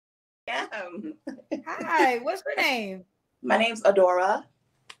am. Hi, what's your name? My name's Adora.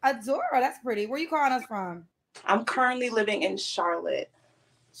 Adora, that's pretty. Where you calling us from? I'm currently living in Charlotte.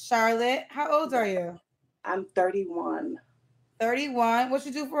 Charlotte. How old Yeah, are you? I'm 31. 31. What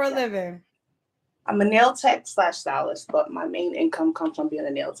you do for a Yeah. living? I'm a nail tech slash stylist, but my main income comes from being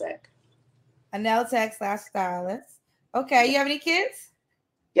a nail tech. A nail tech slash stylist. Okay, Yeah. you have any kids?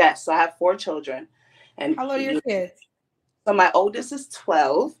 Yes, I have 4 children. And How old are your kids? so my oldest is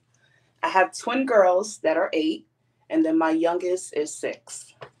 12. I have twin girls that are 8. And then my youngest is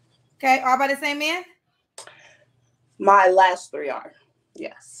 6. Okay, all by the same man? My last 3 are.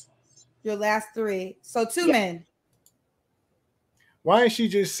 Yes. Your last 3. So 2 Yeah. men. Why didn't she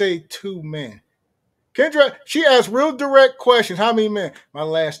just say 2 men? Kendra, she asked real direct questions. How many men? My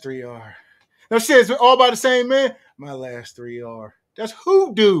last 3 are. No, she says all by the same man. My last 3 are. That's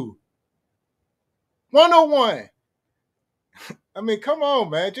hoodoo. 101. I mean, come on,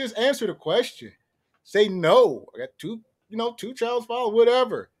 man. Just answer the question. Say no. I got 2 child's father,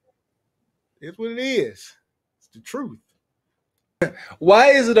 whatever. It's what it is. It's the truth.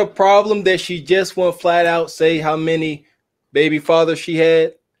 Why is it a problem that she just won't flat out say how many baby fathers she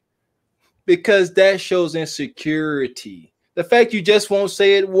had? Because that shows insecurity. The fact you just won't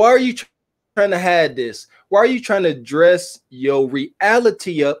say it, why are you trying to hide this? Why are you trying to dress your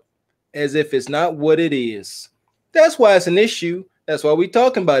reality up as if it's not what it is? That's why it's an issue. That's why we're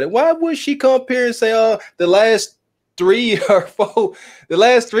talking about it. Why would she come up here and say, oh, the last 3 or 4, the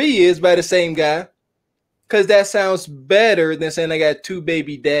last 3 years by the same guy? Because that sounds better than saying I got 2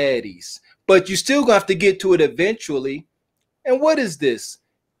 baby daddies. But you still gonna have to get to it eventually. And what is this?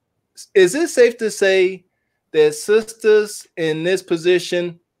 Is it safe to say that sisters in this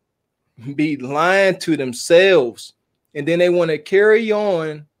position be lying to themselves and then they want to carry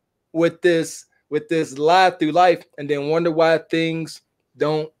on with this lie through life and then wonder why things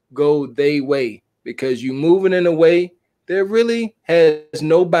don't go their way? Because you moving in a way that really has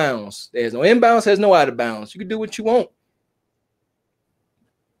no bounds. There's no inbounds, has no out of bounds. You can do what you want.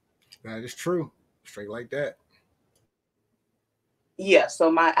 That is true. Straight like that. Yeah,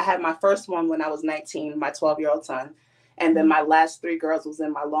 so I had my first one when I was 19, my 12-year-old son. And then my last 3 girls was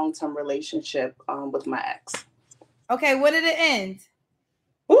in my long-term relationship with my ex. Okay, when did it end?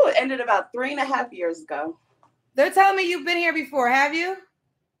 Ooh, it ended about 3.5 years ago. They're telling me you've been here before, have you?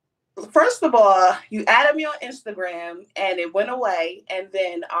 First of all, you added me on Instagram and it went away. And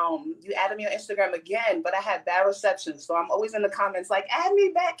then you added me on Instagram again, but I had bad reception. So I'm always in the comments like, add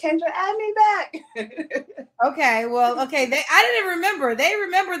me back, Kendra, add me back. Okay, well, okay. I didn't remember. They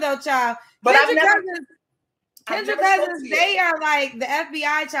remember though, child. But Kendra cousins, they are like the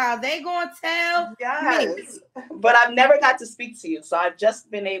FBI child. They gonna tell me. But I've never got to speak to you. So I've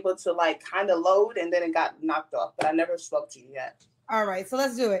just been able to like kind of load and then it got knocked off. But I never spoke to you yet. All right, so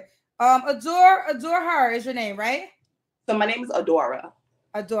let's do it. Adore her is your name, right? So my name is Adora.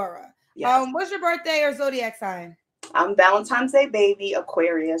 Adora. Yes. What's your birthday or zodiac sign? I'm Valentine's Day baby,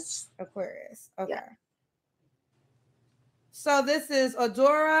 Aquarius. Aquarius. Okay. Yeah. So this is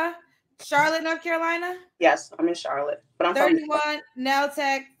Adora, Charlotte, North Carolina? Yes, I'm in Charlotte. But I'm 31, nail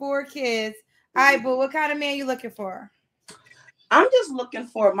tech, 4 kids. All right, but what kind of man you looking for? I'm just looking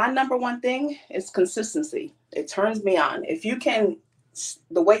for, my number one thing is consistency. It turns me on. If you can,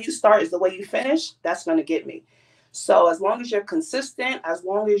 the way you start is the way you finish, that's going to get me. So as long as you're consistent, as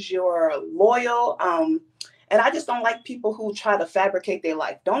long as you're loyal, and I just don't like people who try to fabricate their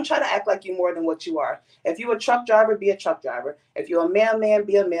life. Don't try to act like you're more than what you are. If you're a truck driver, be a truck driver. If you're a mailman,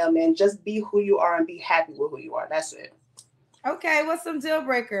 be a mailman. Just be who you are and be happy with who you are. That's it. Okay, what's some deal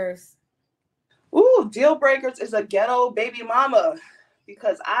breakers? Ooh, deal breakers is a ghetto baby mama,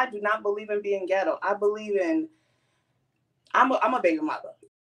 because I do not believe in being ghetto. I believe in, I'm a baby mother.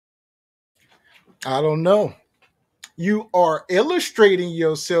 I don't know. You are illustrating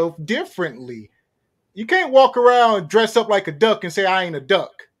yourself differently. You can't walk around and dress up like a duck and say I ain't a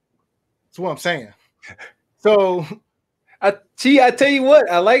duck. That's what I'm saying. So I tell you what,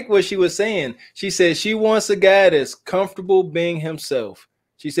 I like what she was saying. She said she wants a guy that's comfortable being himself.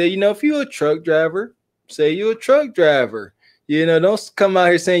 She said, if you're a truck driver, say you're a truck driver. Don't come out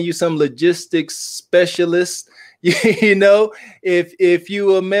here saying you some logistics specialist. If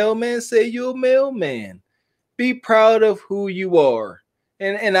you a mailman, say you're a mailman. Be proud of who you are.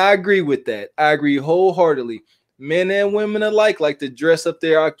 And I agree with that. I agree wholeheartedly. Men and women alike like to dress up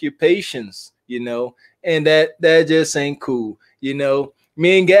their occupations, and that just ain't cool.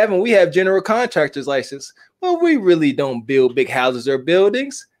 Me and Gavin, we have general contractor's license. Well, we really don't build big houses or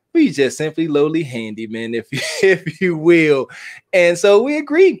buildings. We just simply lowly handyman, if you will. And so we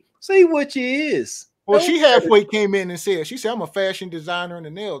agree. Say what you is. Well, she halfway came in and said, I'm a fashion designer and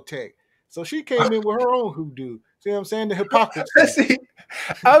a nail tech. So she came in with her own hoodoo. See what I'm saying? The hypocrisy. See,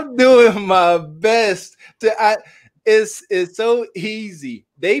 I'm doing my best to. It's so easy.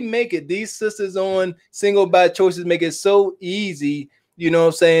 They make it. These sisters on Single by Choices make it so easy. You know what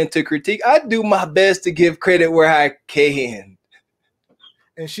I'm saying, to critique. I do my best to give credit where I can.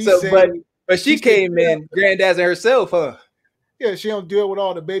 And she said, but she came in grandazzing herself, huh? Yeah, she don't deal with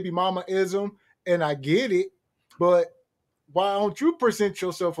all the baby mama-ism, and I get it, but why don't you present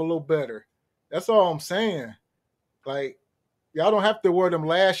yourself a little better? That's all I'm saying. Like, y'all don't have to wear them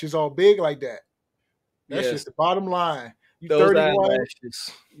lashes all big like that. That's just the bottom line. You Those 31.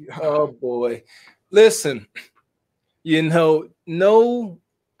 eyelashes. Oh boy. Listen, no,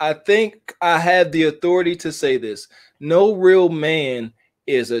 I think I have the authority to say this. No real man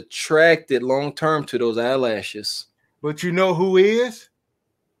is attracted long term to those eyelashes. But you know who is?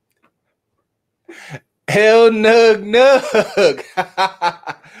 Hell nug.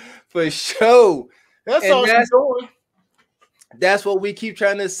 For sure. That's all she's doing. That's what we keep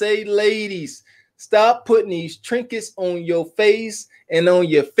trying to say, ladies. Stop putting these trinkets on your face and on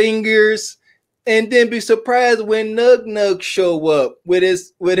your fingers, and then be surprised when Nug show up with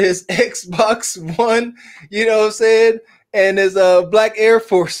his Xbox One, you know what I'm saying, and his black Air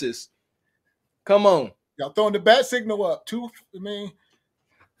Forces. Come on. Y'all throwing the bat signal up too. I mean,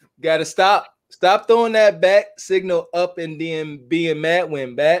 gotta stop. Stop throwing that bat signal up and then being mad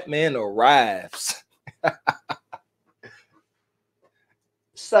when Batman arrives.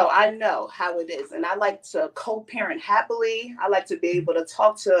 So I know how it is, and I like to co-parent happily. I like to be able to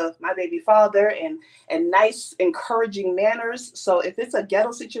talk to my baby father in nice, encouraging manners. So if it's a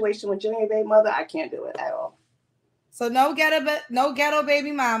ghetto situation with Jenny and baby mother, I can't do it at all. So no ghetto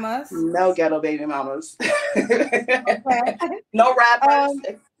baby mamas. No ghetto baby mamas. Okay. No rappers.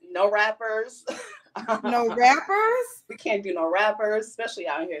 No rappers. No rappers? We can't do no rappers, especially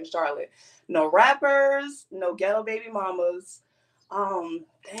out here in Charlotte. No rappers, no ghetto baby mamas.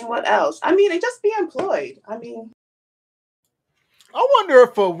 Dang, what else? I mean, and just be employed. I mean, I wonder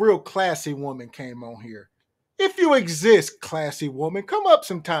if a real classy woman came on here. If you exist, classy woman, come up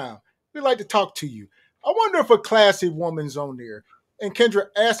sometime. We'd like to talk to you. I wonder if a classy woman's on there. And Kendra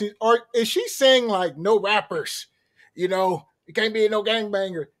asked me, is she saying like no rappers? You know, it can't be no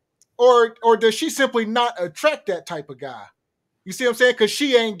gangbanger. Or does she simply not attract that type of guy? You see what I'm saying? Because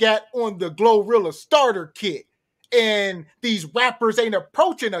she ain't got on the Glorilla starter kit. And these rappers ain't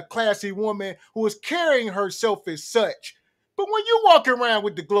approaching a classy woman who is carrying herself as such. But when you walk around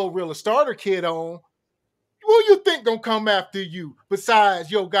with the Glorilla starter kit on, who you think gonna come after you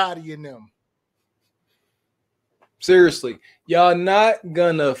besides Yo Gotti and them? Seriously, y'all not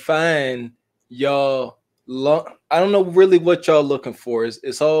gonna find y'all. I don't know really what y'all looking for.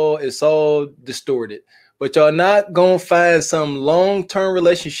 It's all distorted. But y'all not gonna find some long-term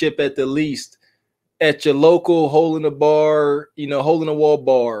relationship at the least at your local hole in the wall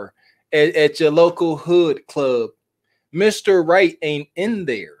bar, at your local hood club. Mr. Right ain't in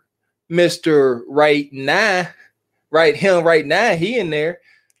there. Mr. Right now, he in there.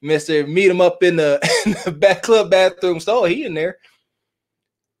 Mr. Meet him up in the back club bathroom stall, he in there.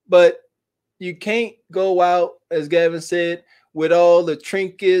 But you can't go out, as Gavin said, with all the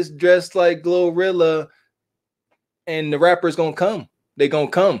trinkets dressed like Glorilla, and the rapper's gonna come. They gonna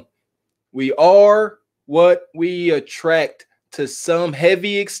come. We are what we attract to some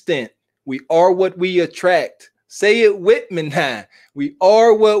heavy extent. We are what we attract. Say it with me now. We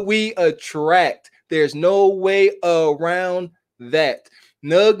are what we attract. There's no way around that.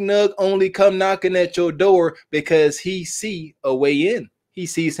 Nug only come knocking at your door because he see a way in. He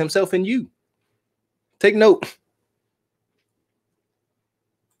sees himself in you. Take note.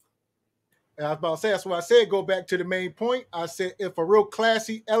 And I was about to say, that's what I said. Go back to the main point. I said, if a real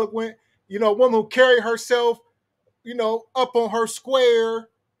classy, eloquent, woman who carry herself, up on her square,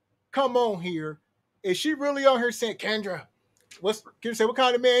 come on here. Is she really on here saying, Kendra, what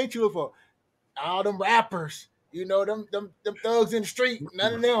kind of man ain't you for? All them rappers, them thugs in the street,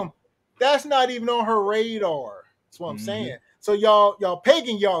 none of them. That's not even on her radar. That's what I'm saying. So y'all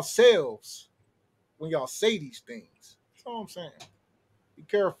pegging yourselves when y'all say these things. That's all I'm saying. Be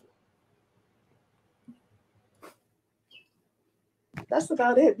careful. That's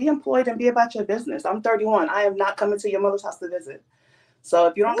about it. Be employed and be about your business. I'm 31. I am not coming to your mother's house to visit. So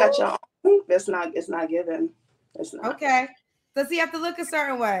if you don't got your own, it's not given. It's not. Okay. Does he have to look a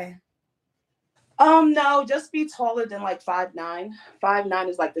certain way? No, just be taller than like 5'9". 5'9"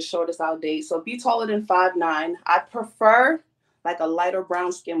 is like the shortest I'll date. So be taller than 5'9". I prefer like a lighter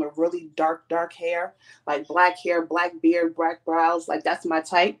brown skin with really dark hair, like black hair, black beard, black brows. Like that's my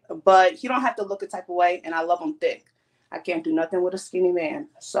type. But you don't have to look a type of way. And I love them thick. I can't do nothing with a skinny man.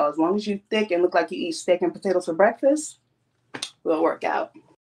 So as long as you thick and look like you eat steak and potatoes for breakfast, we'll work out.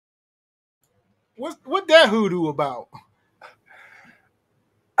 What that hoodoo about?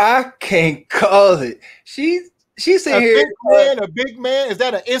 I can't call it. She's saying here, a big man. Is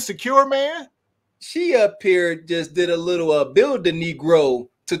that an insecure man? She up here just did a little build the Negro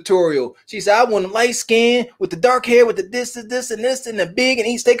tutorial. She said, I want a light skin with the dark hair with the this and this and the big and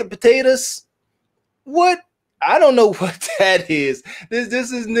eat steak and potatoes. What? I don't know what that is.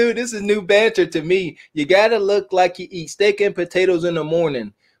 This is new. This is new banter to me. You gotta look like you eat steak and potatoes in the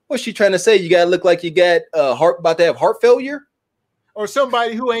morning. What's she trying to say? You gotta look like you got about to have heart failure? Or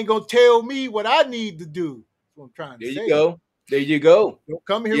somebody who ain't gonna tell me what I need to do. That's what I'm trying to say. There you go. There you go. Don't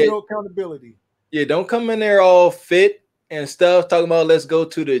come here with no accountability. Yeah, don't come in there all fit and stuff, talking about let's go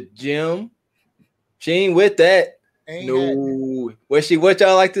to the gym. She ain't with that. No. What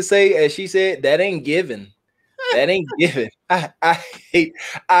y'all like to say? As she said, that ain't given. That ain't given. I hate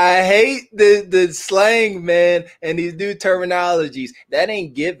the slang, man, and these new terminologies. That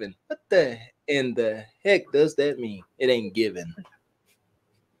ain't given. What the in the heck does that mean? It ain't given.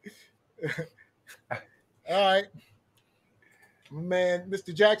 All right. Man,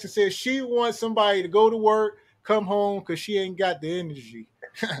 Mr. Jackson says she wants somebody to go to work, come home, because she ain't got the energy.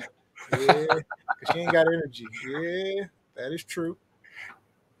 Yeah, because she ain't got energy. Yeah, that is true.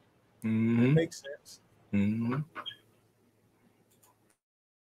 Mm-hmm. That makes sense. Mm-hmm.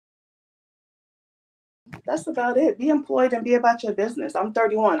 That's about it. Be employed and be about your business. I'm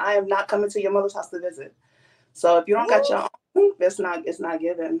 31. I am not coming to your mother's house to visit. So if you don't got your own, it's not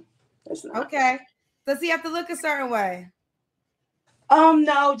given. It's not. Okay. Does he have to look a certain way?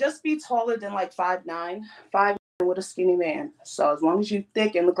 No, just be taller than like 5'9", 5'9" with a skinny man. So as long as you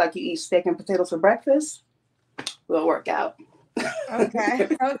thick and look like you eat steak and potatoes for breakfast, we'll work out. Okay.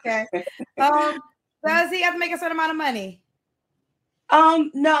 Okay. Does he have to make a certain amount of money?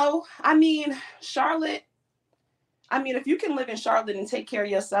 No. I mean, Charlotte. I mean, if you can live in Charlotte and take care of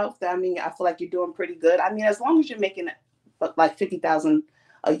yourself, I mean, I feel like you're doing pretty good. I mean, as long as you're making like $50,000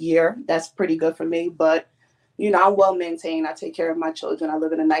 a year, that's pretty good for me. But you know, I'm well maintained. I take care of my children. I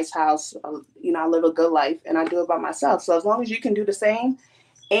live in a nice house. You know, I live a good life, and I do it by myself. So as long as you can do the same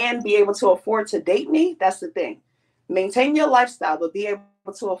and be able to afford to date me, that's the thing. Maintain your lifestyle, but be able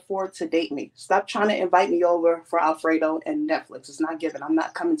to afford to date me. Stop trying to invite me over for Alfredo and Netflix. It's not given. I'm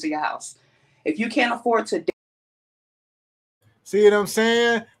not coming to your house. If you can't afford to date. See what I'm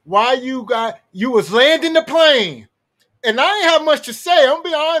saying? Why you was landing the plane, and I ain't have much to say. I'm gonna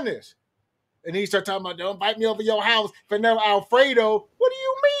be honest. And he started talking about, don't invite me over your house for no Alfredo. What do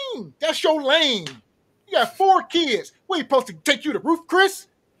you mean? That's your lane. You got 4 kids. We ain't supposed to take you to Ruth Chris?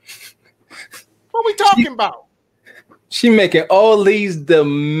 What we talking about? She making all these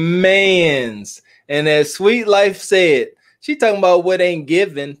demands. And as Sweet Life said, she talking about what ain't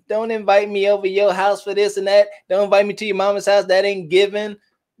given. Don't invite me over your house for this and that. Don't invite me to your mama's house. That ain't given.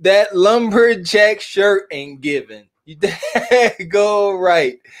 That lumberjack shirt ain't given. You go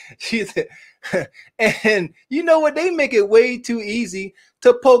right. She said, and you know what? They make it way too easy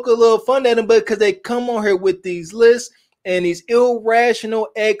to poke a little fun at them, but because they come on here with these lists and these irrational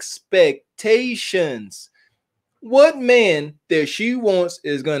expectations. What man that she wants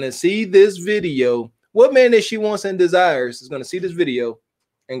is going to see this video? What man that she wants and desires is going to see this video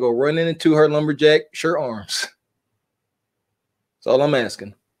and go running into her lumberjack shirt arms? That's all I'm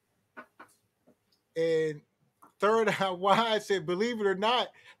asking. And third eye wide said, believe it or not,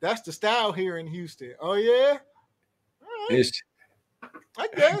 that's the style here in Houston. Oh, yeah? All right. I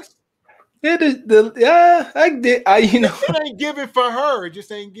guess. It is you know. It ain't given for her. It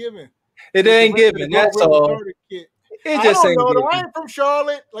just ain't given. It ain't given. That's all. It just ain't given. I ain't from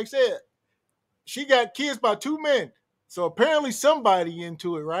Charlotte. Like I said, she got kids by 2 men. So apparently somebody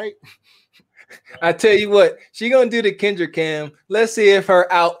into it, right? I tell you what, she gonna do the Kendra cam. Let's see if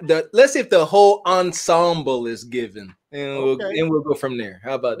let's see if the whole ensemble is given, and we'll go from there.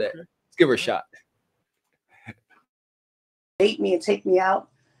 How about that? Okay. Let's give her a shot. Date me and take me out,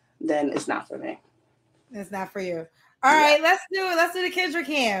 then it's not for me. It's not for you. All right, let's do it. Let's do the Kendra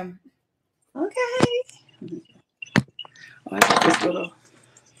cam. Okay.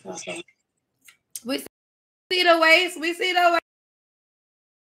 We see the waist. We see the waist.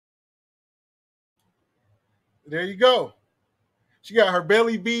 There you go. She got her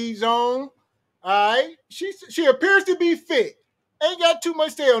belly beads on. All right. She appears to be fit. Ain't got too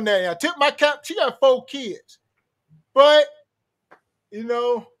much to say on that. I tip my cap. She got 4 kids. But, you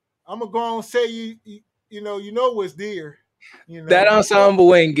know, I'm going to go on and say, you know what's dear. You know? That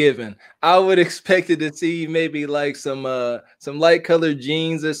ensemble ain't given. I would expect it to see maybe like some light colored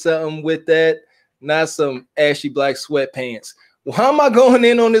jeans or something with that. not some ashy black sweatpants. Well, how am I going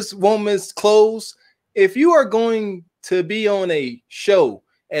in on this woman's clothes? If you are going to be on a show,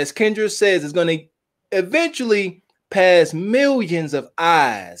 as Kendra says, it's going to eventually pass millions of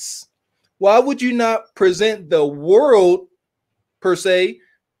eyes, why would you not present the world, per se,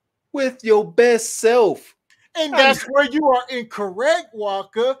 with your best self? And that's where you are incorrect,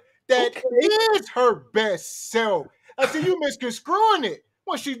 Walker. That is her best self. I see you misconstruing it.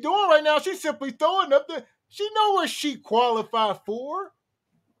 What she's doing right now, she's simply throwing up the. She know what she qualified for.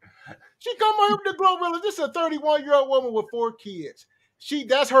 She come up with the Glorilla. This is a 31-year-old woman with 4 kids.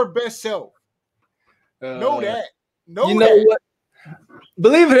 That's her best self. Know that. You know what?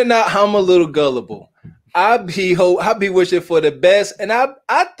 Believe it or not, I'm a little gullible. I be wishing for the best, and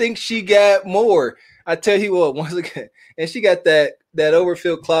I think she got more. I tell you what, once again, and she got that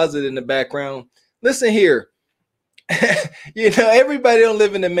overfilled closet in the background. Listen here, everybody don't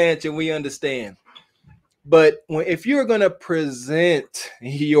live in a mansion. We understand, but if you're gonna present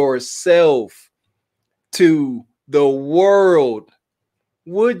yourself to the world,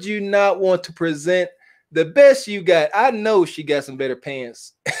 would you not want to present the best you got? I know she got some better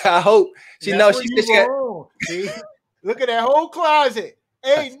pants. I hope she knows she got. See? Look at that whole closet.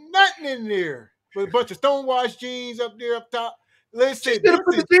 Ain't nothing in there. With a bunch of stonewashed jeans up there up top. Listen, put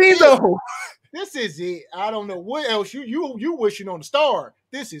the jeans on. This is it. I don't know what else you wishing on the star.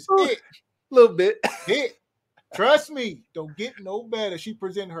 This is it. A little bit. It. Trust me, don't get no better. She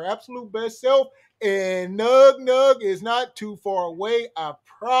presented her absolute best self, and Nug is not too far away. I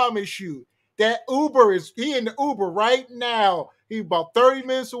promise you. That Uber he in the Uber right now. He's about 30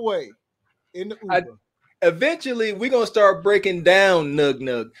 minutes away in the Uber. Eventually, we're going to start breaking down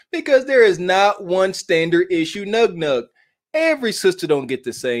Nug because there is not one standard issue Nug. Every sister don't get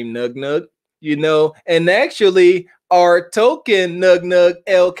the same Nug, and actually our token Nug,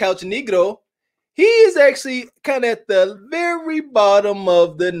 El Couch Negro, he is actually kind of at the very bottom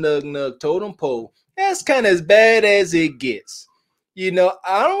of the Nug totem pole. That's kind of as bad as it gets. I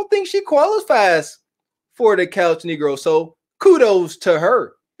don't think she qualifies for the Couch Negro. So kudos to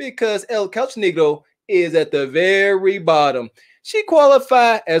her because El Couch Negro is at the very bottom. She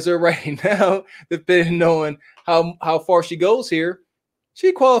qualified as of right now, depending on how far she goes here.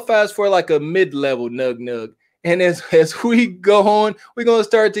 She qualifies for like a mid-level Nug. And as we go on, we're going to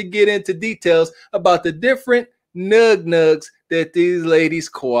start to get into details about the different Nugs that these ladies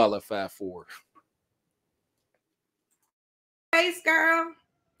qualify for. Race, girl.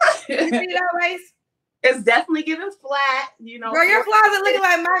 You see that race? It's definitely giving flat, Girl, your closet looking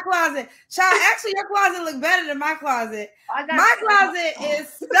like my closet. Child, actually, your closet look better than my closet. My closet is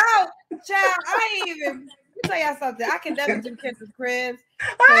so, child, I ain't even, let me tell y'all something. I can never do Kendra's cribs.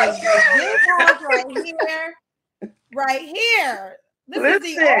 This house right here. This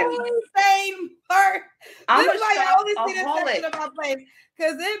is the only same part. This is like the only section of my place.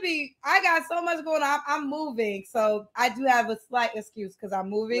 Because I got so much going on. I'm moving. So I do have a slight excuse because I'm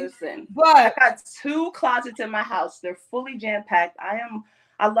moving. Listen, but I got 2 closets in my house. They're fully jam-packed.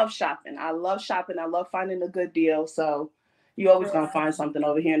 I love shopping. I love finding a good deal. So you always gonna find something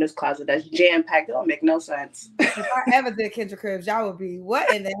over here in this closet that's jam-packed. It don't make no sense. If I ever did Kendra cribs, y'all would be,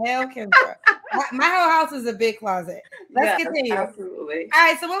 what in the hell, Kendra? my whole house is a big closet. Let's continue. Absolutely. All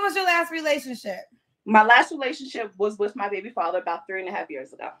right, so when was your last relationship? My last relationship was with my baby father about 3.5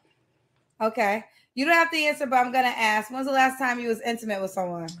 years ago. Okay. You don't have to answer, but I'm going to ask. When's the last time you was intimate with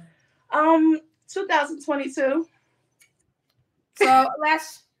someone? 2022. So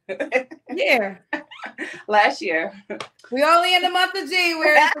last year. Last year. We only in the month of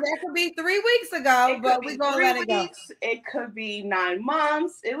January, so that could be 3 weeks ago, but we're going to let it go. It could be 9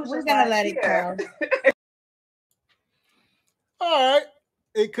 months. We're going to let it go. All right.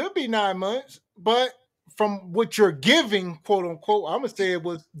 It could be 9 months, but from what you're giving, quote unquote, I'm gonna say it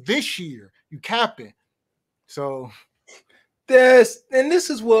was this year. You capping. So this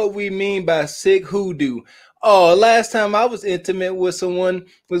is what we mean by sick hoodoo. Oh, last time I was intimate with someone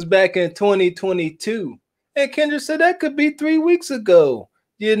was back in 2022. And Kendra said that could be 3 weeks ago.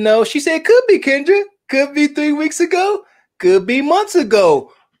 She said could be, Kendra. Could be 3 weeks ago. Could be months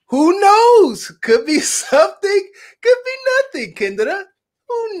ago. Who knows? Could be something. Could be nothing, Kendra.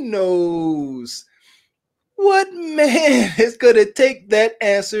 Who knows? What man is going to take that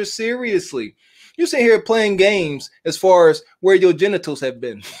answer seriously? You sit here playing games as far as where your genitals have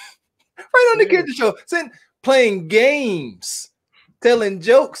been. Right on the Kendra show. Playing games. Telling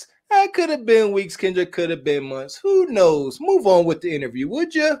jokes. That could have been weeks, Kendra. Could have been months. Who knows? Move on with the interview,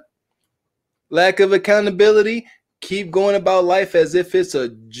 would you? Lack of accountability. Keep going about life as if it's a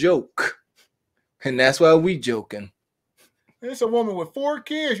joke. And that's why we joking. It's a woman with 4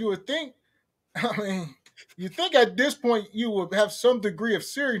 kids. You would think I mean, you think at this point you would have some degree of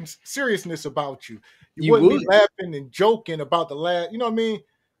seriousness about you. You You wouldn't be would. laughing and joking about the last. You know what I mean?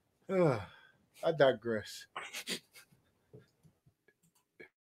 Ugh, I digress.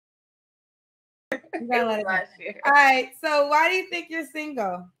 You gotta let it go. All right. So why do you think you're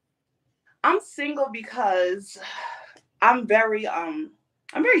single? I'm single because I'm very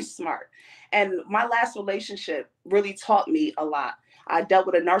smart. And my last relationship really taught me a lot. I dealt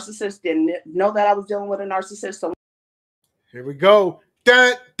with a narcissist, didn't know that I was dealing with a narcissist. So here we go.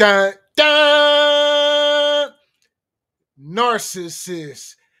 Dun, dun, dun.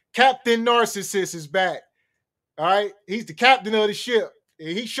 Narcissist. Captain Narcissist is back. All right. He's the captain of the ship.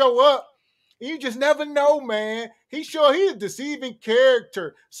 And he show up. You just never know, man. He's a deceiving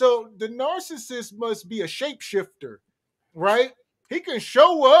character. So the narcissist must be a shapeshifter, right? He can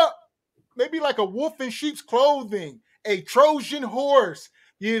show up, maybe like a wolf in sheep's clothing, a Trojan horse.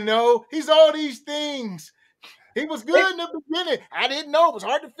 You know, he's all these things. He was good in the beginning. I didn't know. It was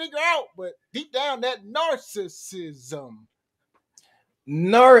hard to figure out. But deep down, that narcissism.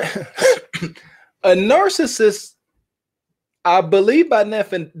 A narcissist, I believe by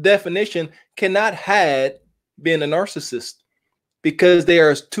definition, cannot hide being a narcissist because they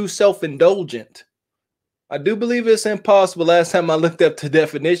are too self-indulgent. I do believe it's impossible. Last time I looked up the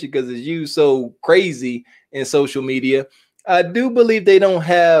definition because it's used so crazy in social media. I do believe they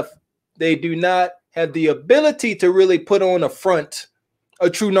do not have the ability to really put on a front, a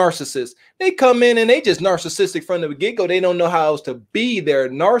true narcissist. They come in and they just narcissistic from the get-go. They don't know how else to be their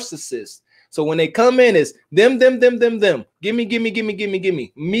narcissist. So when they come in, it's them. Gimme.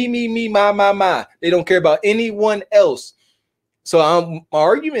 Me, my. They don't care about anyone else. So my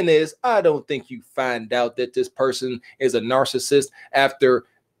argument is, I don't think you find out that this person is a narcissist after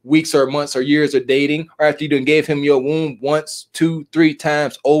weeks or months or years of dating, or after you done gave him your womb once, 2, 3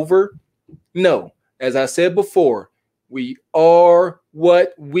 times over. No, as I said before, we are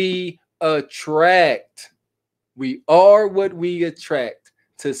what we attract. We are what we attract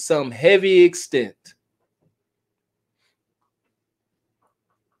to some heavy extent.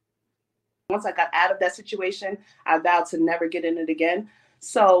 Once I got out of that situation, I vowed to never get in it again.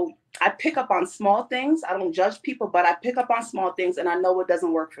 So I pick up on small things. I don't judge people, but I pick up on small things and I know it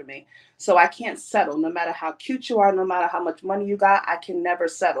doesn't work for me. So I can't settle. No matter how cute you are, no matter how much money you got, I can never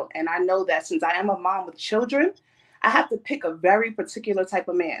settle. And I know that since I am a mom with children, I have to pick a very particular type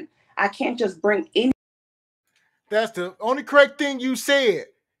of man. I can't just bring any. That's the only correct thing you said.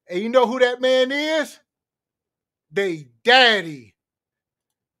 And you know who that man is? They daddy.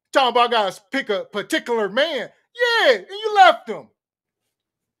 Talking about guys pick a particular man. Yeah, and you left him.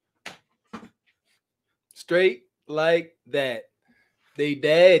 Straight like that. They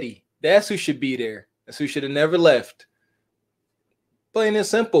daddy. That's who should be there. That's who should have never left. Plain and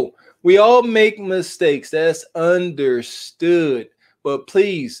simple. We all make mistakes. That's understood. But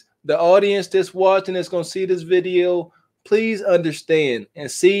please, the audience that's watching, that's going to see this video, please understand and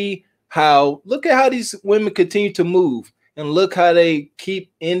see how, look at how these women continue to move. And look how they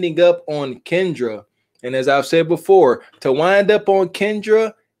keep ending up on Kendra. And as I've said before, to wind up on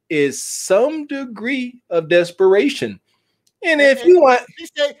Kendra is some degree of desperation. And if you want,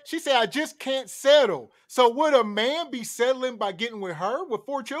 she said, I just can't settle. So would a man be settling by getting with her with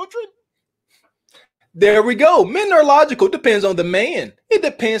 4 children? There we go. Men are logical. Depends on the man. It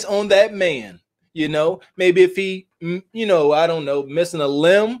depends on that man. You know, maybe if he, you know, I don't know, missing a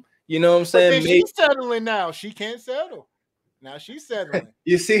limb. You know what I'm saying? Maybe she's settling now. She can't settle. Now she's settling.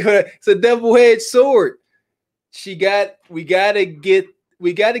 You see her? It's a double-edged sword. We gotta get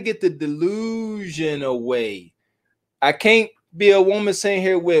the delusion away. I can't be a woman sitting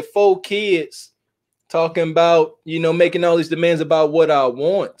here with 4 kids talking about, you know, making all these demands about what I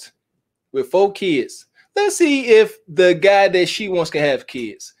want with 4 kids. Let's see if the guy that she wants can have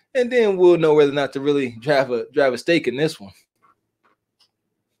kids, and then we'll know whether or not to really drive a stake in this one.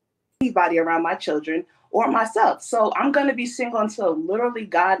 Anybody around my children or myself. So I'm going to be single until literally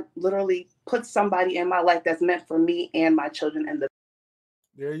God literally puts somebody in my life that's meant for me and my children. And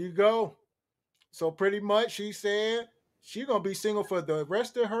there you go. So pretty much she said she's going to be single for the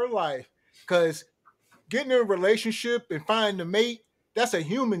rest of her life, because getting in a relationship and finding a mate, that's a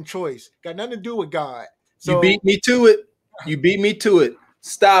human choice. Got nothing to do with God. So, you beat me to it. You beat me to it.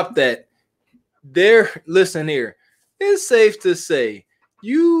 Stop that. Listen here. It's safe to say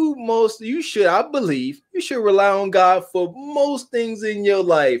you should, I believe, you should rely on God for most things in your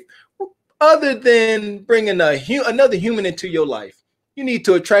life, other than bringing another human into your life. You need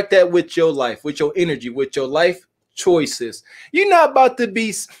to attract that with your life, with your energy, with your life choices. Y'all not about to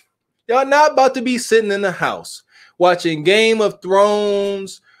be sitting in the house watching Game of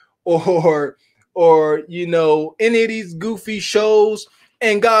Thrones or you know, any of these goofy shows,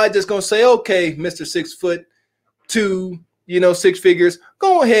 and God just gonna say, okay, Mr. 6'2", you know, six figures,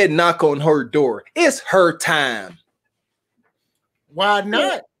 go ahead and knock on her door. It's her time. Why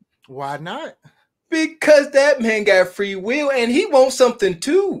not? Why not? Because that man got free will and he wants something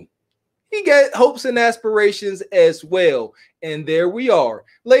too. He got hopes and aspirations as well. And there we are.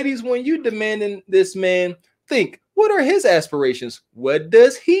 Ladies, when you demanding this man, think, what are his aspirations? What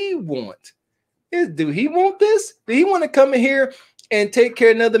does he want? Do he want this? Do he want to come in here and take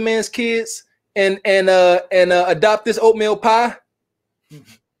care of another man's kids and adopt this oatmeal pie?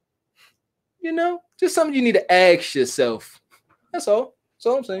 You know, just something you need to ask yourself. That's all. That's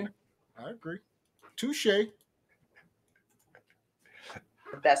all I'm saying. I agree. Touche. The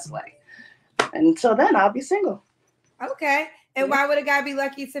best way. Until then, I'll be single. Okay. And why would a guy be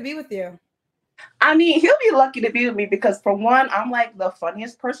lucky to be with you? I mean, he'll be lucky to be with me because, for one, I'm like the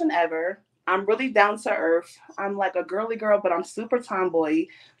funniest person ever. I'm really down to earth. I'm like a girly girl, but I'm super tomboy.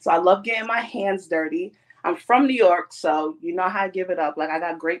 So I love getting my hands dirty. I'm from New York, so you know how I give it up. Like, I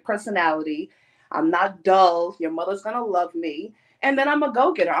got great personality. I'm not dull. Your mother's going to love me. And then I'm a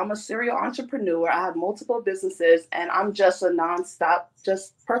go-getter. I'm a serial entrepreneur. I have multiple businesses, and I'm just a nonstop,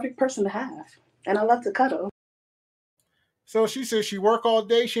 just perfect person to have. And I love to cuddle. So she says she work all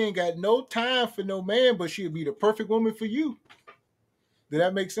day. She ain't got no time for no man, but she'd be the perfect woman for you. Did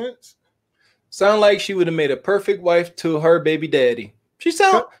that make sense? Sound like she would have made a perfect wife to her baby daddy. She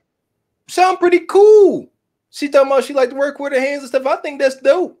sound pretty cool. She talking about she like to work with her hands and stuff. I think that's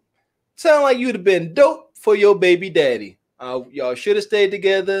dope. Sound like you'd have been dope for your baby daddy. Y'all should have stayed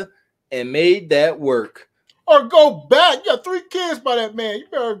together and made that work. Or go back. You got 3 kids by that man. You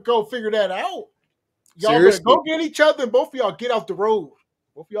better go figure that out. Y'all better go get each other and both of y'all get out the road.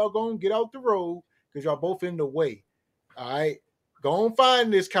 Both of y'all go and get out the road because y'all both in the way. All right? Go and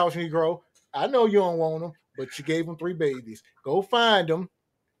find this couch Negro. I know you don't want him, but you gave him 3 babies. Go find them,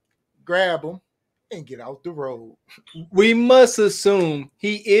 grab them, and get out the road. We must assume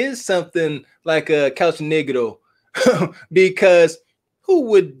he is something like a couch negro. Because who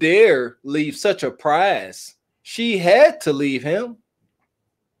would dare leave such a prize? She had to leave him.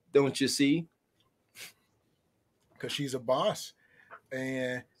 Don't you see? Because she's a boss.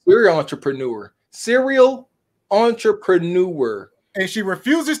 And serial entrepreneur. And she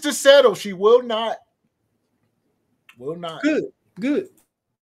refuses to settle. She will not. Will not. Good.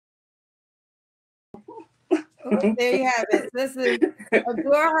 There you have it. This is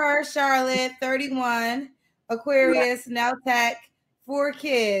Adore Her, Charlotte, 31. Aquarius, now tech, 4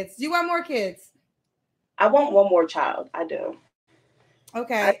 kids. You want more kids? I want one more child. I do.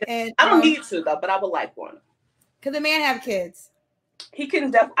 Okay. I don't need to, though, but I would like one. Could the man have kids? He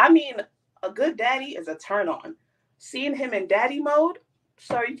can I mean, a good daddy is a turn on. Seeing him in daddy mode,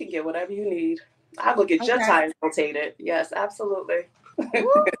 sir, you can get whatever you need. I'll go get your tires rotated. Yes, absolutely. What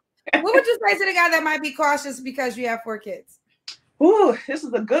would you say to the guy that might be cautious because you have 4 kids? Ooh, this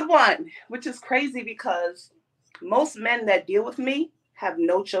is a good one, which is crazy because most men that deal with me have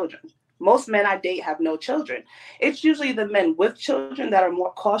no children. Most men I date have no children. It's usually the men with children that are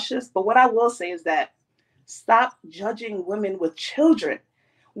more cautious. But what I will say is that stop judging women with children.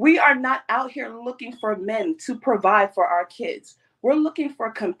 We are not out here looking for men to provide for our kids. We're looking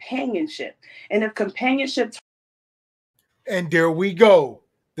for companionship. And if companionship... And there we go.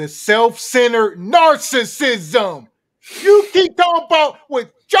 The self-centered narcissism. You keep talking about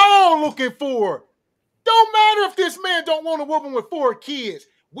what y'all looking for. Don't matter if this man don't want a woman with 4 kids.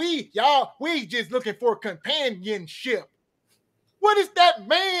 We just looking for companionship. What is that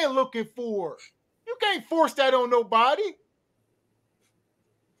man looking for? You can't force that on nobody.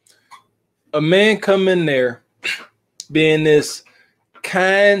 A man come in there being this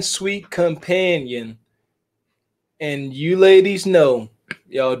kind, sweet companion, and you ladies know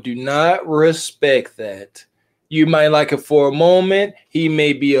y'all do not respect that. You might like it for a moment. He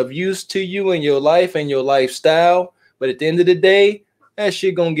may be of use to you in your life and your lifestyle, but at the end of the day, that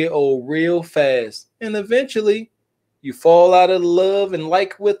shit gonna get old real fast. And eventually, you fall out of love and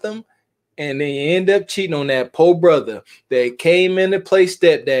like with them, and then you end up cheating on that poor brother that came in to play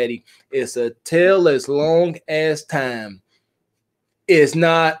stepdaddy. It's a tale as long as time. It's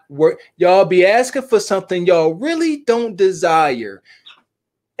not work. Y'all be asking for something y'all really don't desire.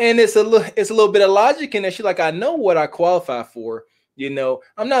 And it's a little bit of logic in there. She's like, I know what I qualify for. You know,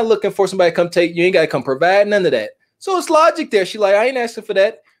 I'm not looking for somebody to come take you. Ain't got to come provide none of that. So it's logic there. She's like, I ain't asking for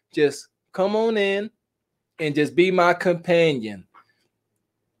that. Just come on in and just be my companion.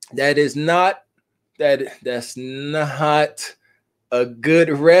 That's not a good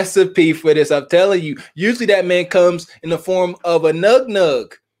recipe for this. I'm telling you. Usually that man comes in the form of a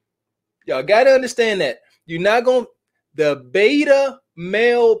nug. Y'all got to understand that. You're not going to, the beta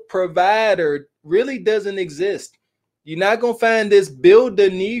male provider really doesn't exist. You're not going to find this build a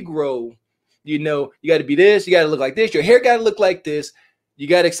Negro. You know, you got to be this, you got to look like this, your hair got to look like this. You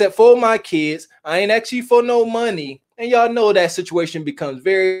got to accept for my kids. I ain't actually for no money. And y'all know that situation becomes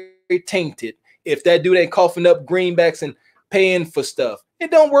very, very tainted if that dude ain't coughing up greenbacks and paying for stuff.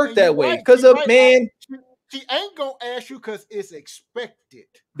 It don't work that way because a man. She ain't going to ask you because it's expected.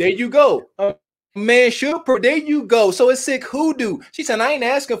 There you go. Man should. There you go. So it's sick hoodoo. She said, I ain't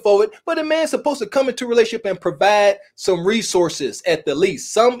asking for it, but a man's supposed to come into a relationship and provide some resources at the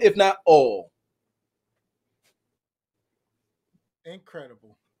least, some if not all.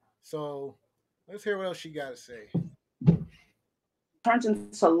 Incredible. So let's hear what else she got to say. Turns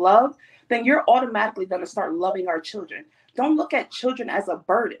into love, then you're automatically going to start loving our children. Don't look at children as a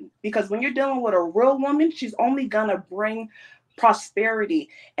burden, because when you're dealing with a real woman, she's only going to bring prosperity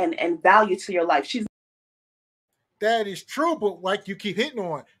and value to your life. That is true, but like you keep hitting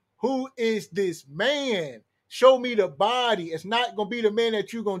on, who is this man? Show me the body. It's not going to be the man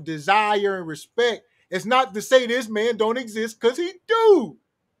that you're going to desire and respect. It's not to say this man don't exist, because he do.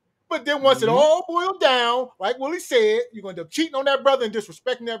 But then once it all boiled down, like Willie said, you're going to end up cheating on that brother and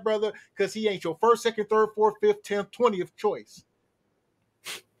disrespecting that brother because he ain't your first, second, third, fourth, fifth, 10th, 20th choice.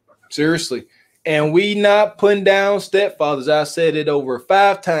 Seriously. And we not putting down stepfathers. I said it over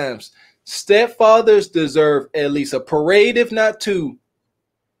 5 times. Stepfathers deserve at least a parade, if not 2,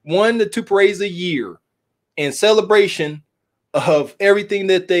 1 to 2 parades a year in celebration of everything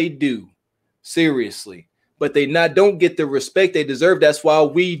that they do. Seriously. But they don't get the respect they deserve. That's why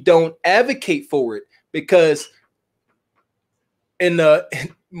we don't advocate for it, because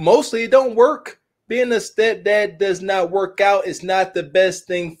mostly it don't work. Being a stepdad does not work out. It's not the best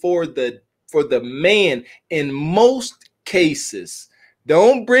thing for the man in most cases.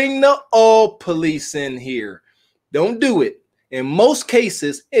 Don't bring the all police in here. Don't do it. In most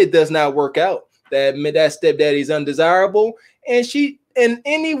cases, it does not work out. That stepdaddy is undesirable, and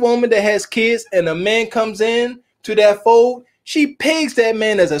any woman that has kids and a man comes in to that fold, she pegs that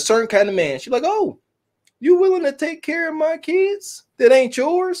man as a certain kind of man. She's like, oh, you willing to take care of my kids that ain't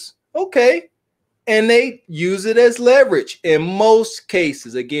yours? Okay. And they use it as leverage in most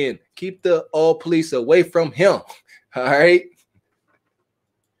cases. Again, keep the all police away from him. All right.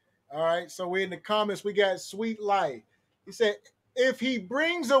 All right. So we're in the comments. We got Sweet Life. He said, if he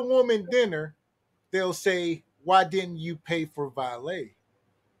brings a woman dinner, they'll say, why didn't you pay for valet?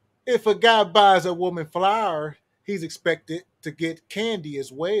 If a guy buys a woman flower, he's expected to get candy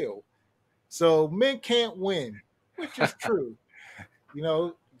as well. So men can't win, which is true. You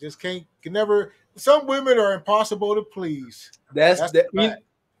know, just can never. Some women are impossible to please.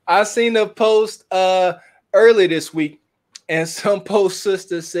 I seen a post early this week, and some post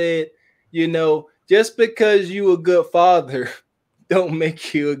sister said, you know, just because you a good father don't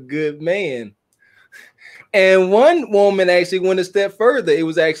make you a good man. And one woman actually went a step further. It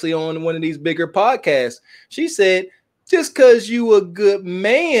was actually on one of these bigger podcasts. She said, just because you a good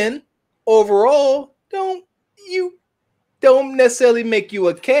man overall, don't necessarily make you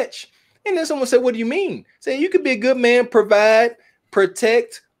a catch. And then someone said, what do you mean? Saying you could be a good man, provide,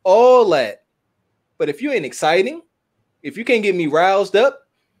 protect, all that. But if you ain't exciting, if you can't get me roused up,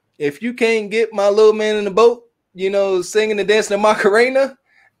 if you can't get my little man in the boat, you know, singing and dancing the Macarena,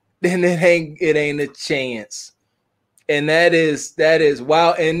 then it ain't a chance. And that is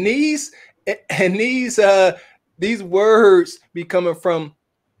wow. And these words be coming from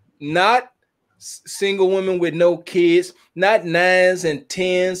not single women with no kids, not 9s and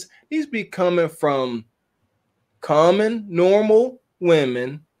 10s. These be coming from common, normal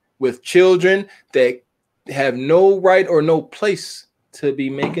women with children that have no right or no place to be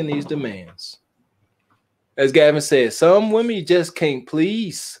making these demands. As Gavin said, some women you just can't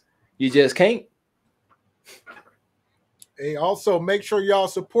please. You just can't. Hey, also make sure y'all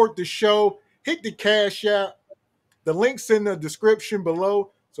support the show. Hit the Cash App. The link's in the description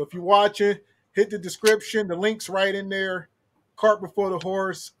below. So if you're watching, hit the description. The link's right in there. Cart before the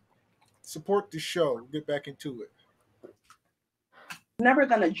horse. Support the show. We'll get back into it. Never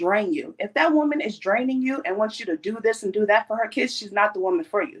going to drain you. If that woman is draining you and wants you to do this and do that for her kids, she's not the woman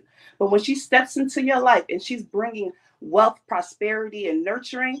for you. But when she steps into your life and she's bringing wealth, prosperity, and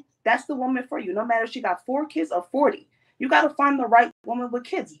nurturing, that's the woman for you. No matter if she got 4 kids or 40, you got to find the right woman with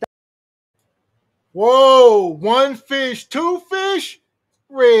kids. Whoa, 1 fish, 2 fish,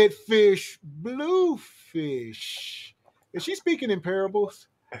 red fish, blue fish. Is she speaking in parables?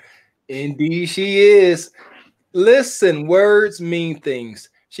 Indeed she is. Listen, words mean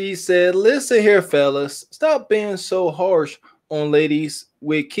things. She said, listen here, fellas, stop being so harsh on ladies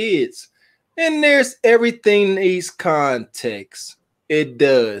with kids. And there's everything needs context. It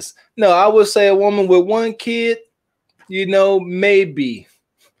does. No, I would say a woman with one kid, maybe.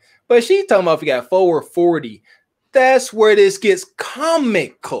 But she talking about if you got 4 or 40. That's where this gets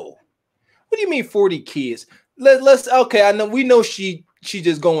comical. What do you mean 40 kids? Let's okay, I know we know she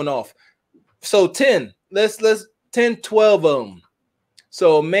just going off. So 10. Let's 10, 12 of them.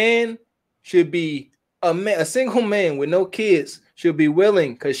 So a man should be a single man with no kids should be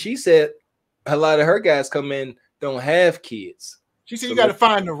willing, because she said a lot of her guys come in don't have kids. She said you got to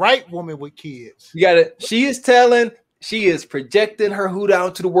find the right woman with kids. You got to. She is projecting her hood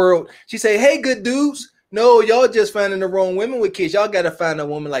out to the world. She say, "Hey, good dudes, no, y'all just finding the wrong women with kids. Y'all got to find a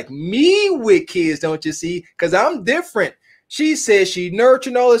woman like me with kids, don't you see? Because I'm different." She says she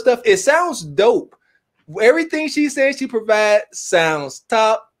nurturing all this stuff. It sounds dope. Everything she says she provides sounds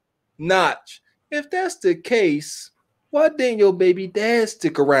top notch. If that's the case, why didn't your baby dad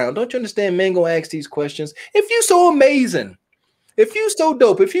stick around? Don't you understand? Men gonna ask these questions. If you so amazing, if you so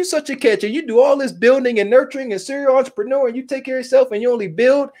dope, if you such a catcher, you do all this building and nurturing and serial entrepreneur, and you take care of yourself, and you only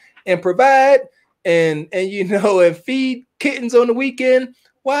build and provide and feed kittens on the weekend,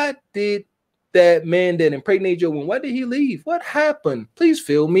 why did that man that impregnated your woman, why did he leave? What happened? Please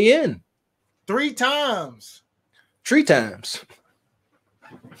fill me in. 3 times. 3 times.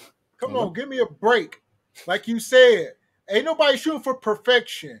 Come on, give me a break. Like you said, ain't nobody shooting for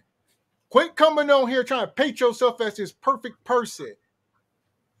perfection. Quit coming on here trying to paint yourself as this perfect person.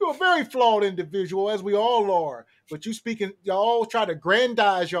 You're a very flawed individual, as we all are. But y'all try to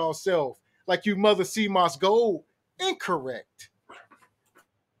grandize yourself like you Mother CMOS Gold. Incorrect.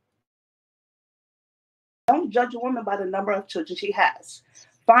 Don't judge a woman by the number of children she has.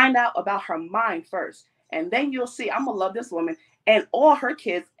 Find out about her mind first. And then you'll see, I'm going to love this woman and all her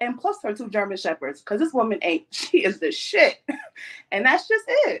kids, and plus her 2 German Shepherds. Because this woman she is the shit. And that's just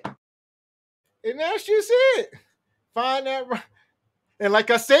it. And that's just it. Find that right. And like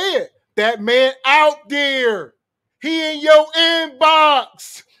I said, that man out there, he in your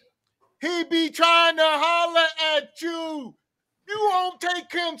inbox. He be trying to holler at you. You won't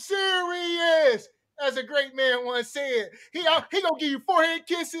take him serious. As a great man once said, he gonna give you forehead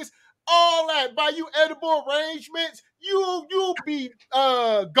kisses, all that, buy you edible arrangements. You'll be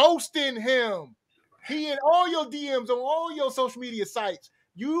ghosting him. He in all your DMs on all your social media sites.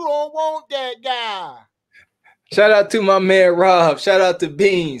 You don't want that guy. Shout out to my man Rob. Shout out to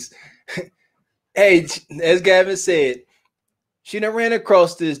Beans. Hey, as Gavin said, she done ran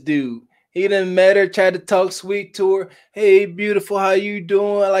across this dude. He done met her, tried to talk sweet to her. Hey, beautiful, how you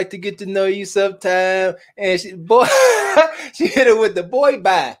doing? I like to get to know you sometime. And she hit her with the boy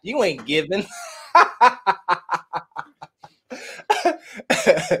bye. You ain't giving.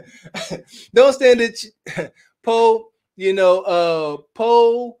 Don't stand it, Poe.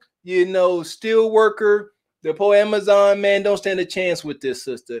 Steel worker, the Poe Amazon man. Don't stand a chance with this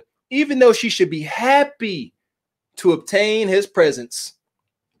sister, even though she should be happy to obtain his presence.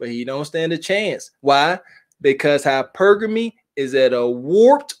 But he don't stand a chance. Why? Because hypergamy is at a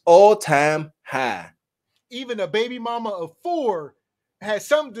warped all-time high. Even a baby mama of 4 has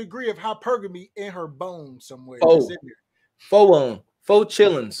some degree of hypergamy in her bones somewhere. Four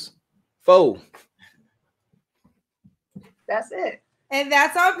chillings. 4. That's it. And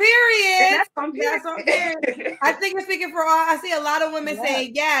that's on period. That's on period. I think we're speaking for all. I see a lot of women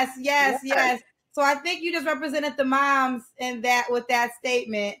saying yes. So I think you just represented the moms in that with that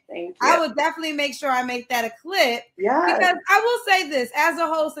statement. I would definitely make sure I make that a clip. Yeah. Because I will say this as a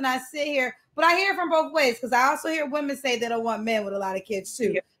host, and I sit here, but I hear from both ways, because I also hear women say they don't want men with a lot of kids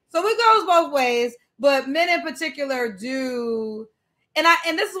too. Yeah. So it goes both ways, but men in particular do. And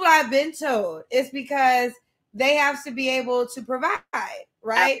this is what I've been told. It's because they have to be able to provide,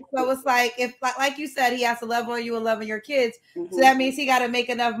 right? Absolutely. So it's like, if like you said, he has to love on you and love on your kids. Mm-hmm. So that means he got to make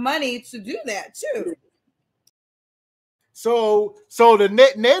enough money to do that too. So the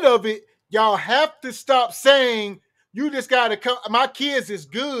net of it, y'all have to stop saying you just got to come. My kids is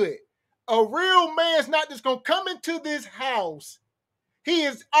good. A real man's not just going to come into this house. He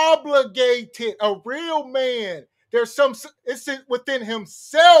is obligated. A real man. It's within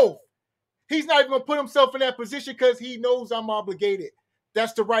himself. He's not even going to put himself in that position because he knows I'm obligated.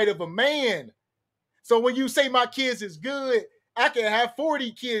 That's the right of a man. So when you say my kids is good, I can have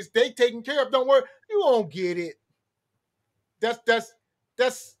 40 kids. They taken care of. Don't worry. You won't get it. That's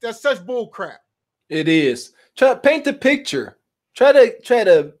such bull crap. It is. Try to paint the picture. Try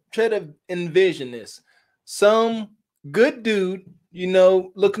to envision this. Some good dude,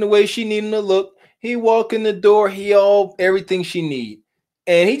 looking the way she need him to look. He walk in the door. He everything she need.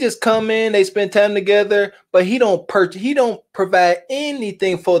 And he just come in, they spend time together, but he don't provide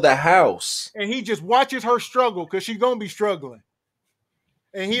anything for the house. And he just watches her struggle because she's gonna be struggling.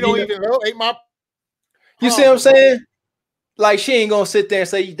 And he don't even ain't my problem. You see what I'm saying? Like, she ain't gonna sit there and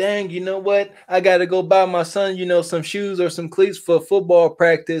say, dang, you know what? I gotta go buy my son, some shoes or some cleats for football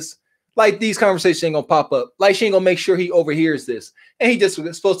practice. Like, these conversations ain't gonna pop up. Like, she ain't gonna make sure he overhears this. And he just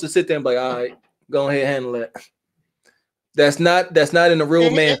was supposed to sit there and be like, all right, go ahead, handle it. That's not in the real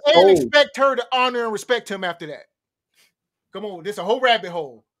man. And expect her to honor and respect him after that. Come on, this is a whole rabbit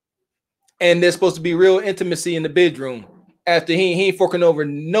hole. And there's supposed to be real intimacy in the bedroom after he ain't forking over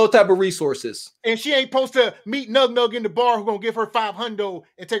no type of resources. And she ain't supposed to meet Nug in the bar who's gonna give her $500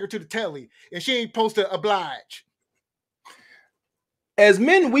 and take her to the telly. And she ain't supposed to oblige. As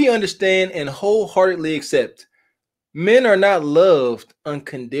men, we understand and wholeheartedly accept men are not loved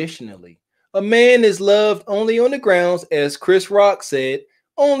unconditionally. A man is loved only on the grounds, as Chris Rock said,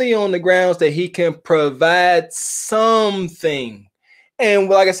 only on the grounds that he can provide something. And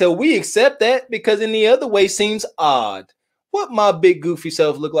like I said, we accept that because any other way seems odd. What my big goofy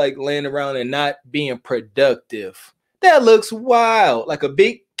self look like laying around and not being productive? That looks wild, like a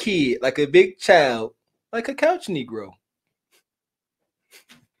big kid, like a big child, like a couch Negro.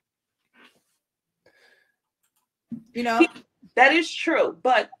 That is true,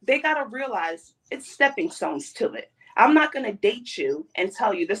 but they got to realize it's stepping stones to it. I'm not going to date you and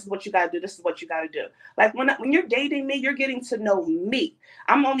tell you this is what you got to do. This is what you got to do. Like when you're dating me, you're getting to know me.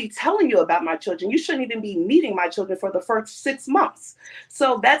 I'm only telling you about my children. You shouldn't even be meeting my children for the first 6 months.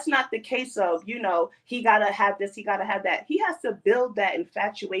 So that's not the case of, he got to have this, he got to have that. He has to build that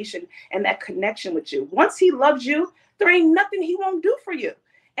infatuation and that connection with you. Once he loves you, there ain't nothing he won't do for you.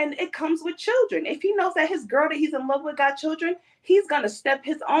 And it comes with children. If he knows that his girl that he's in love with got children, he's going to step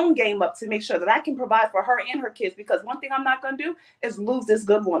his own game up to make sure that I can provide for her and her kids. Because one thing I'm not going to do is lose this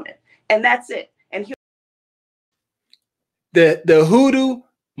good woman. And that's it. And the hoodoo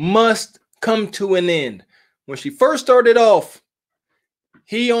must come to an end. When she first started off,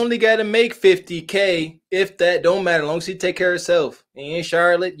 he only got to make $50K. If that don't matter, as long as he take care of herself. He ain't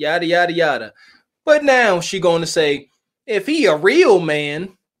Charlotte, yada, yada, yada. But now she going to say, if he a real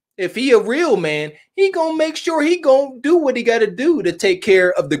man, he gonna make sure he gonna do what he gotta do to take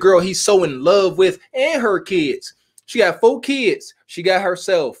care of the girl he's so in love with and her kids. She got 4 kids. She got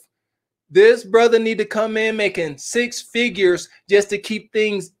herself. This brother need to come in making 6 figures just to keep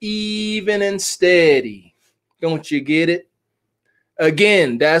things even and steady. Don't you get it?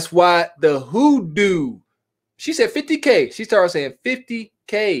 Again, that's why the hoodoo. She said 50K. She started saying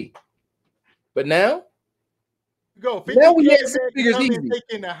 50K. But now? Go 50K. Now we have 6 figures easy.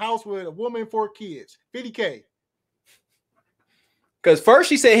 Taking a house with a woman, 4 kids. 50K. Because first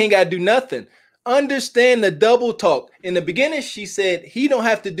she said he ain't got to do nothing. Understand the double talk. In the beginning, she said he don't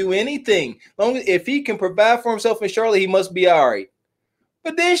have to do anything. Long as if he can provide for himself in Charlotte, he must be all right.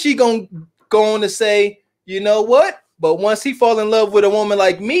 But then she gonna go on to say, you know what? But once he fall in love with a woman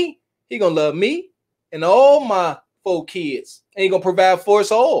like me, he gonna love me and all my 4 kids. And he gonna provide for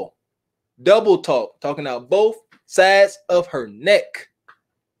us all. Double talk, talking out both sides of her neck.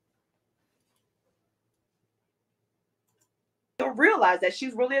 You'll realize that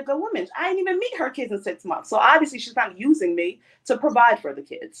she's really a good woman. I didn't even meet her kids in 6 months. So obviously she's not using me to provide for the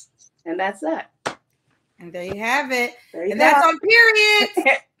kids. And that's that. And there you have it. And that's on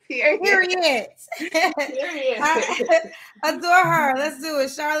periods. Periods. Adore her. Let's do it.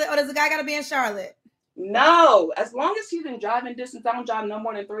 Charlotte. Oh, does the guy got to be in Charlotte? No, as long as he's in driving distance, I don't drive no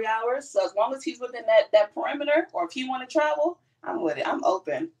more than 3 hours. So as long as he's within that perimeter, or if he want to travel, I'm with it. I'm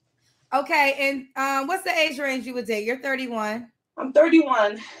open. Okay, and what's the age range you would date? You're 31. I'm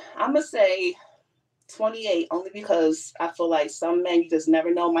 31. I'm gonna say 28, only because I feel like some men you just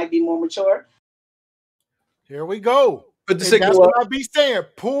never know might be more mature. Here we go. But that's what I be saying.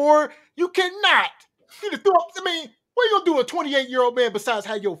 Poor, you cannot. You just throw up. I mean, what are you gonna do a 28-year-old man besides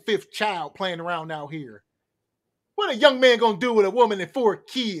have your 5th child playing around out here? What a young man gonna do with a woman and 4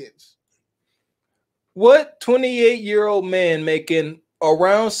 kids? What 28-year-old man making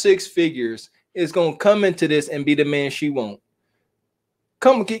around 6 figures is gonna come into this and be the man she won't?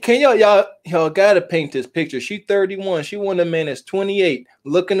 Come, can y'all gotta paint this picture. She 31. She want a man that's 28,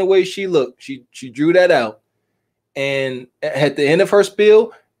 looking the way she looked. She drew that out. And at the end of her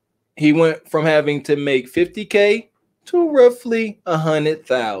spiel, he went from having to make 50K to roughly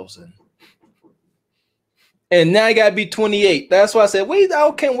 100,000. And now I gotta be 28. That's why I said, wait,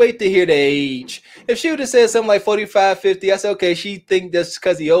 I can't wait to hear the age. If she would have said something like 45, 50, I said, okay, she think that's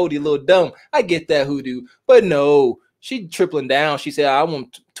because he old, he a little dumb. I get that hoodoo. But no, she tripling down. She said, I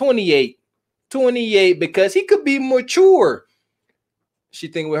want 28. 28 because he could be mature. She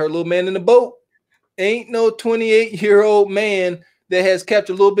thinking with her little man in the boat. Ain't no 28-year-old man that has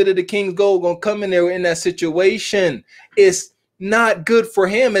captured a little bit of the king's gold gonna come in there in that situation. It's not good for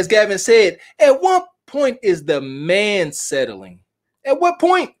him, as Gavin said. At what point is the man settling? At what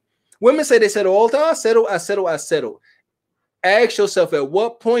point? Women say they settle all the time. I settle. Ask yourself, at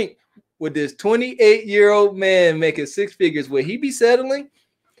what point would this 28-year-old man making six figures, would he be settling?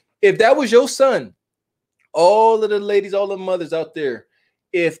 If that was your son, all of the ladies, all the mothers out there,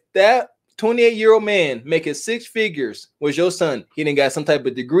 if that 28-year-old man making six figures was your son, he didn't got some type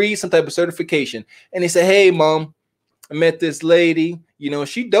of degree, some type of certification, and he said, hey, mom, I met this lady, you know,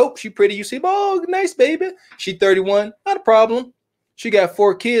 she dope, she pretty, you see, oh, nice baby, she 31, not a problem. She got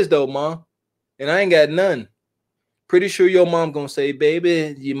 4 kids though, mom, and I ain't got none. Pretty sure your mom gonna say,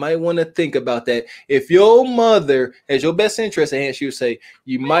 baby, you might want to think about that. If your mother has your best interest at hand, she'll say,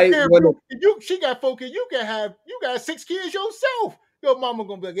 you might want to. She got 4 kids. You got 6 kids yourself. Your mama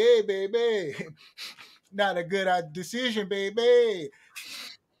gonna be like, hey, baby, not a good decision, baby.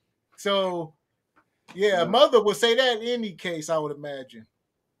 So, yeah, mother would say that in any case, I would imagine.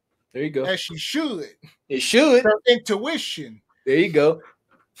 There you go. As she should. It should. Her intuition. There you go.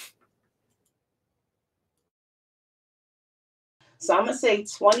 So I'm going to say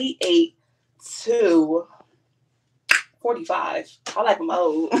 28 to 45. I like them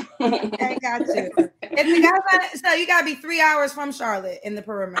old. I got you. If the guy's so you got to be 3 hours from Charlotte in the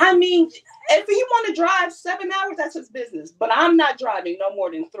perimeter. I mean, if he want to drive 7 hours, that's his business. But I'm not driving no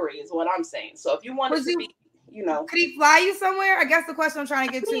more than 3 is what I'm saying. So if you want to be, you know. Could he fly you somewhere? I guess the question I'm trying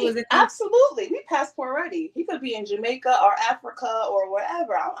to get to is absolutely. We passport ready. He could be in Jamaica or Africa or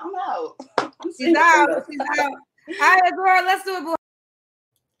wherever. I'm out. She's out. She's out. All right, girl, let's do it, boy.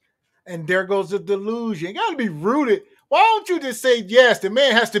 And there goes the delusion. You got to be rooted. Why don't you just say, yes, the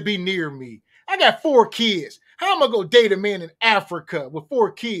man has to be near me? I got 4 kids. How am I going to date a man in Africa with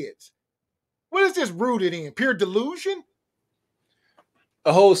 4 kids? What is this rooted in? Pure delusion?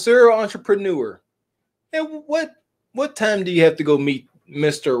 A whole serial entrepreneur. And what time do you have to go meet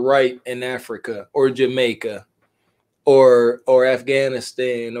Mr. Right in Africa or Jamaica or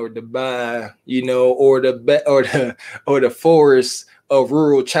Afghanistan or Dubai, you know, or the forests of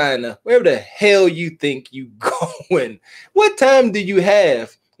rural China, wherever the hell you think you going? What time do you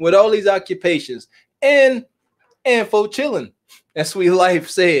have with all these occupations and for chilling? That's what Life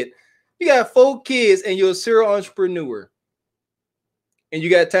said. You got 4 kids and you're a serial entrepreneur, and you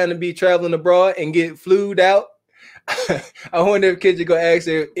got time to be traveling abroad and get flued out. I wonder if kids are gonna ask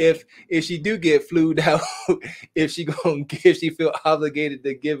her if she do get flued out, if she feel obligated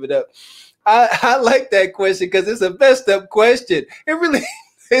to give it up. I like that question because it's a messed up question. It really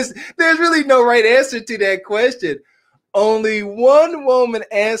is. There's really no right answer to that question. Only one woman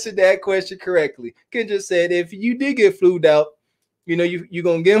answered that question correctly. Kendra said, if you did get flued out, you know, you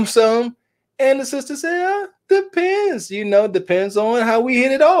gonna give him some. And the sister said, depends, you know, depends on how we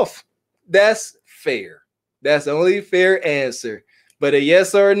hit it off. That's fair. That's the only fair answer. But a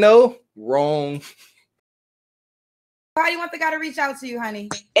yes or a no, wrong. How do you want the guy to reach out to you, honey?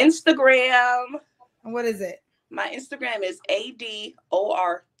 Instagram. What is it? My Instagram is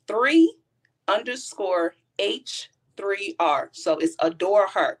ADOR3_H3R. So it's adore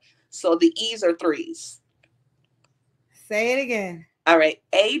her. So the E's are 3s. Say it again. All right.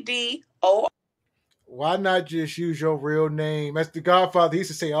 ADOR. Why not just use your real name? As the Godfather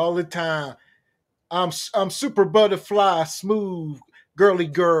used to say all the time, I'm super butterfly, smooth, girly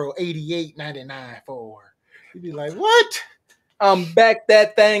girl, 88.99 for. You'd be like, what? I'm back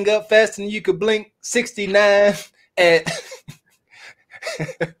that thing up faster than you could blink. 69 at.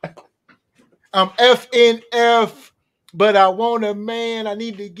 I'm FNF, but I want a man. I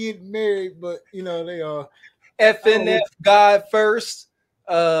need to get married, but you know they are FNF. God first.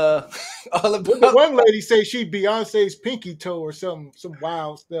 All about one lady say she Beyonce's pinky toe or some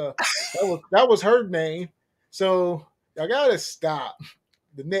wild stuff. That was her name. So I gotta stop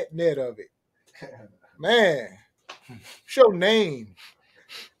the net of it. Man, show name.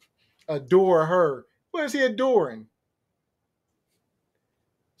 Adore her. What is he adoring?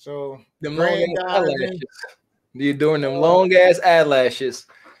 So them long eyelashes. You're doing them long ass eyelashes.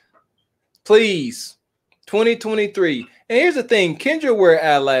 Please, 2023. And here's the thing, Kendra wear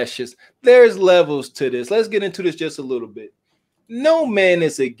eyelashes. There's levels to this. Let's get into this just a little bit. No man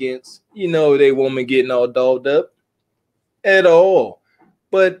is against, you know, they woman getting all dolled up at all.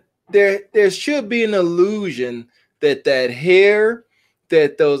 But there should be an illusion that hair,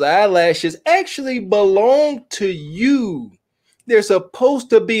 that those eyelashes actually belong to you. They're supposed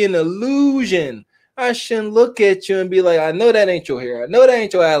to be an illusion. I shouldn't look at you and be like, I know that ain't your hair. I know that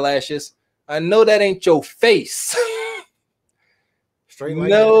ain't your eyelashes. I know that ain't your face. Straight like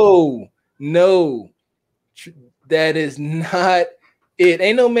no, that is not it.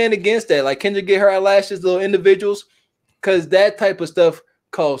 Ain't no man against that. Like Kendra get her eyelashes, little individuals, because that type of stuff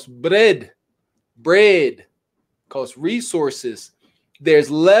costs bread, costs resources. There's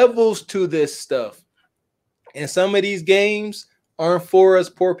levels to this stuff, and some of these games aren't for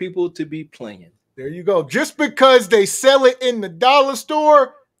us poor people to be playing. There you go. Just because they sell it in the dollar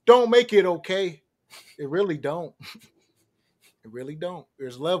store, don't make it okay. It really don't. It really don't.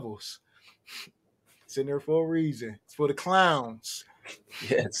 There's levels. It's in there for a reason. It's for the clowns.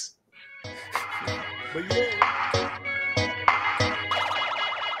 Yes. But yeah.